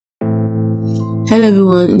Hello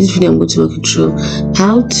everyone, in this video I'm going to walk you through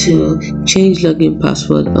how to change login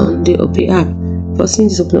password on the Opay app. First thing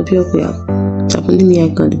is open up your Opay app, tap on the me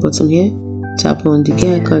icon at the bottom here, tap on the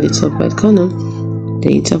gear icon at the top right corner,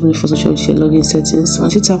 then you tap on the first option which is your login settings.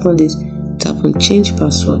 Once you tap on this, tap on change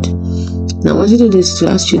password. Now once you do this, to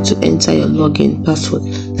ask you to enter your login password,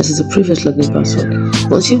 that is the previous login password.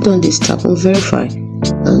 Once you've done this, tap on verify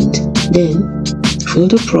and then follow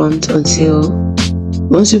the prompt until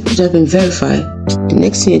once you type in verify, the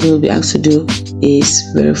next thing you're going to be asked to do is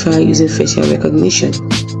verify using facial recognition.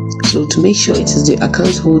 So to make sure it is the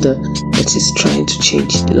account holder that is trying to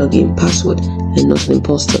change the login password and not an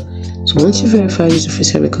imposter. So once you verify using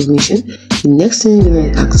facial recognition, the next thing you're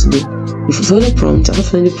going to be asked to do, if you follow the prompt, after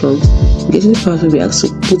following the prompt, get to the part where you'll be asked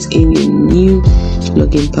to put in your new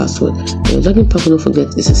login password. And your login password, don't forget,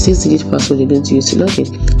 is a 6-digit password you're going to use to log in.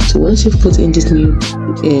 So once you've put in this new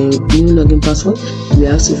login password, you'll be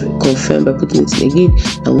asked to confirm by putting it in again.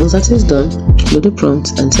 And once that is done, follow the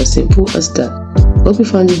prompt, and it's as simple as that. Hope you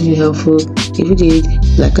found this video helpful. If you did,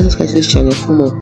 like and subscribe to this channel for more.